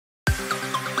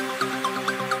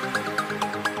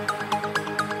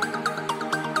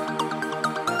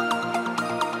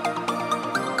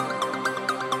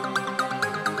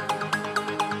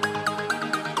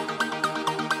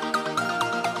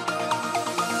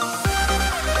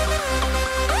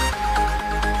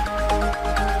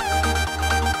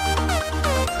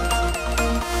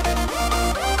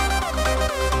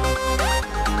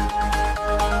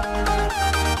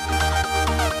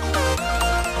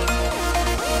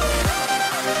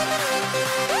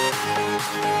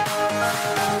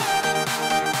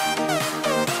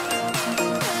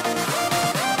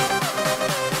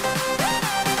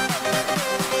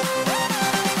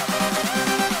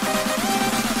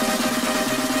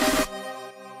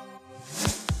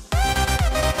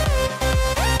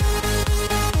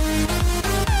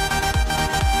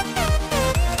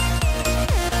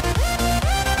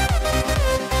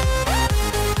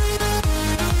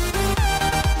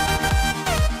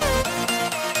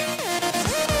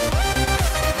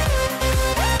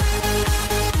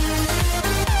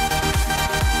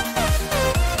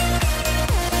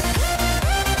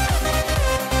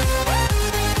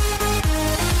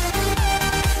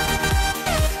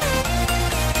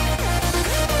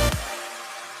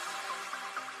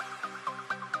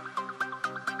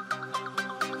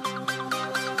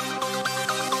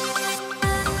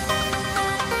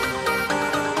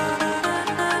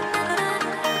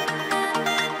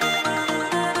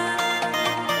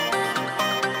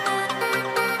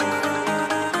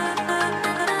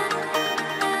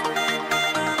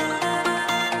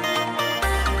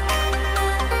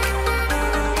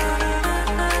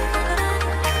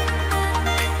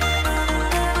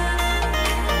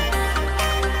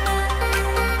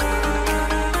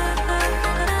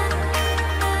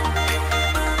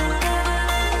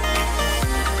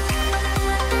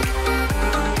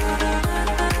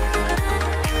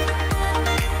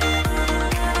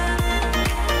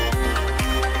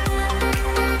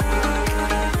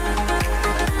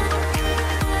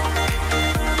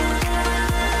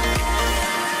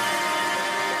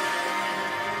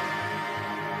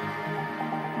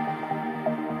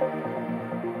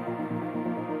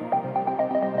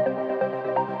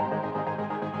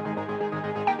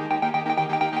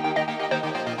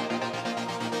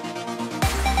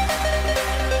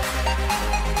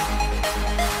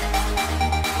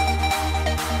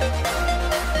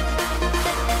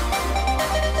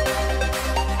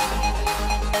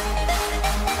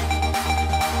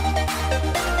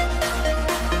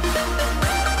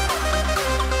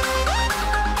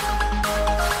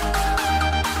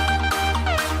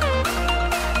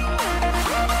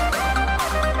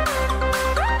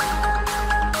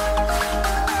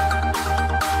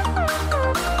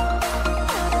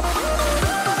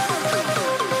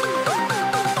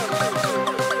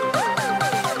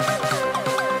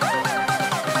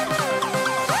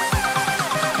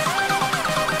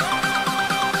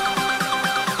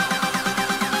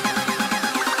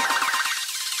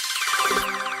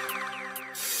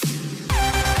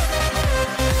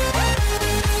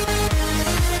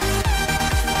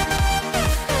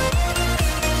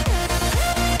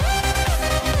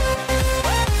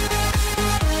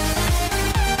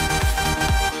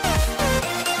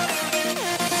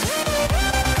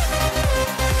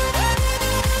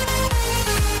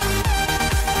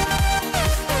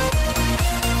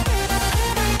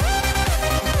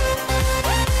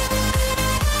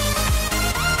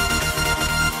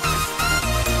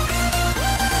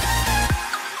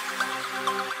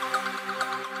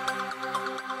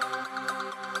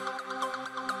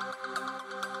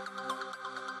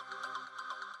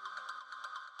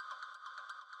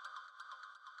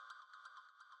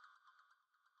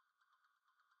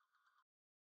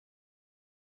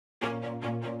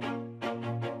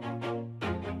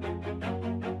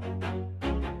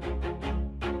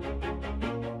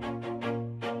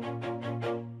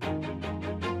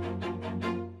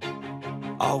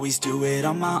Always do it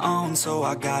on my own, so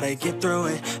I gotta get through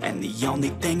it. And the only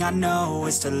thing I know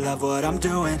is to love what I'm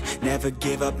doing. Never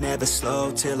give up, never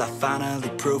slow, till I finally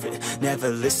prove it. Never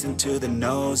listen to the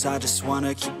no's, I just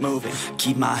wanna keep moving.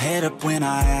 Keep my head up when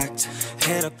I act,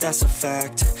 head up, that's a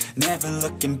fact. Never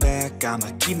looking back,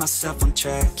 I'ma keep myself on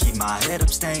track. Keep my head up,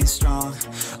 staying strong,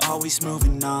 always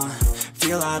moving on.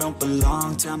 Feel I don't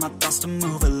belong, tell my thoughts to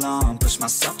move along. Push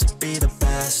myself to be the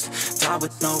best, die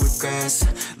with no regrets.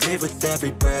 Live with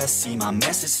every breath, see my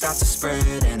message start to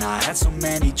spread. And I had so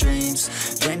many dreams,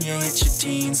 then you hit your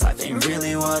teens. Life ain't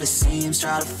really what it seems,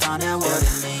 try to find out what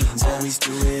it means. Always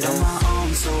do it on my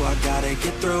own, so I gotta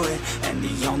get through it. And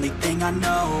the only thing I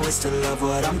know is to love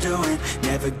what I'm doing.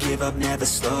 Never give up, never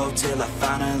slow, till I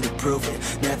finally prove it.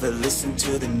 Never listen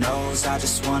to the no's, I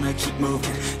just wanna keep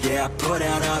moving. Yeah, I put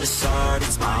out all this art,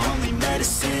 it's my only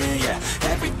medicine. Yeah,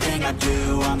 everything I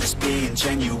do, I'm just being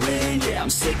genuine. Yeah, I'm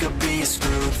sick of being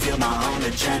screwed, feel my own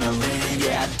adrenaline.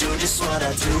 Yeah, I do just what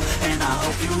I do, and I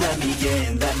hope you let me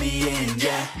in,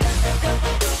 yeah.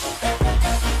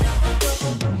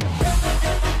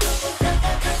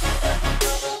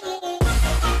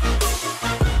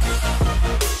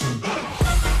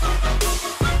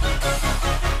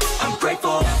 I'm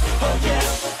grateful, oh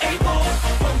yeah, able,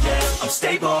 oh yeah, I'm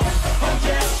stable, oh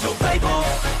yeah, no label,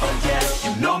 oh yeah,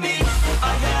 you know me,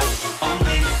 I have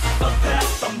only a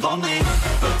path, I'm lonely,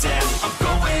 but damn, I'm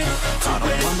going to win. I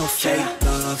don't want no fake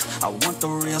love, I want the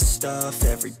real stuff.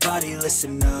 Everybody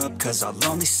listen up, cause I'll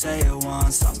only say it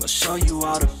once. I'm gonna show you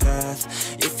all the path,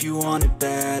 if you want it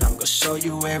bad. I'm gonna show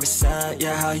you where it's at,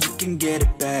 yeah, how you can get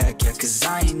it back. Yeah, cause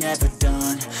I ain't never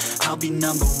done, I'll be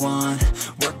number one.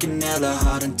 Working hella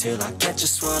hard until I get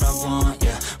just what I want,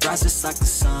 yeah. Rises like the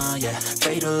sun, yeah,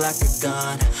 fatal like a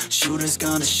gun. Shooter's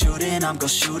gonna shoot and I'm gonna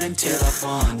shoot until I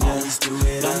won, yeah. Always do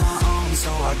it on my own,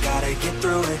 so I gotta get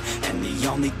through it. And the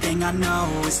only thing I know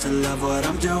is to love what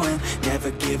I'm doing.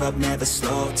 Never give up, never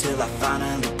slow, till I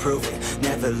finally prove it.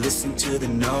 Never listen to the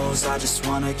no's, I just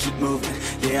wanna keep moving.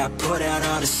 Yeah, I put out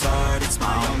all this art, it's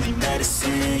my only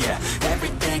medicine. Yeah,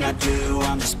 everything I do,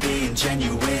 I'm just being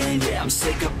genuine. Yeah, I'm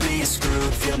sick of being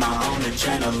screwed, feel my own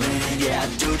adrenaline. Yeah, I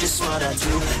do just what I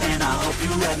do, and I hope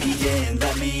you let me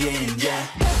in, yeah.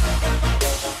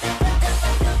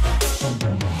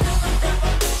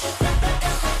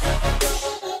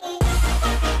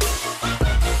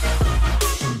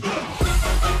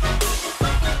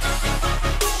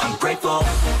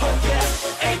 Oh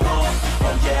yeah, able,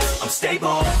 oh yeah, I'm stable,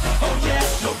 oh yeah,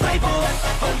 no label,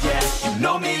 oh yeah, you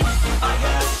know me, I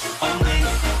have only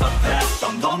a path,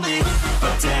 I'm lonely,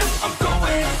 but damn, I'm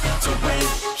going to win,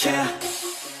 yeah.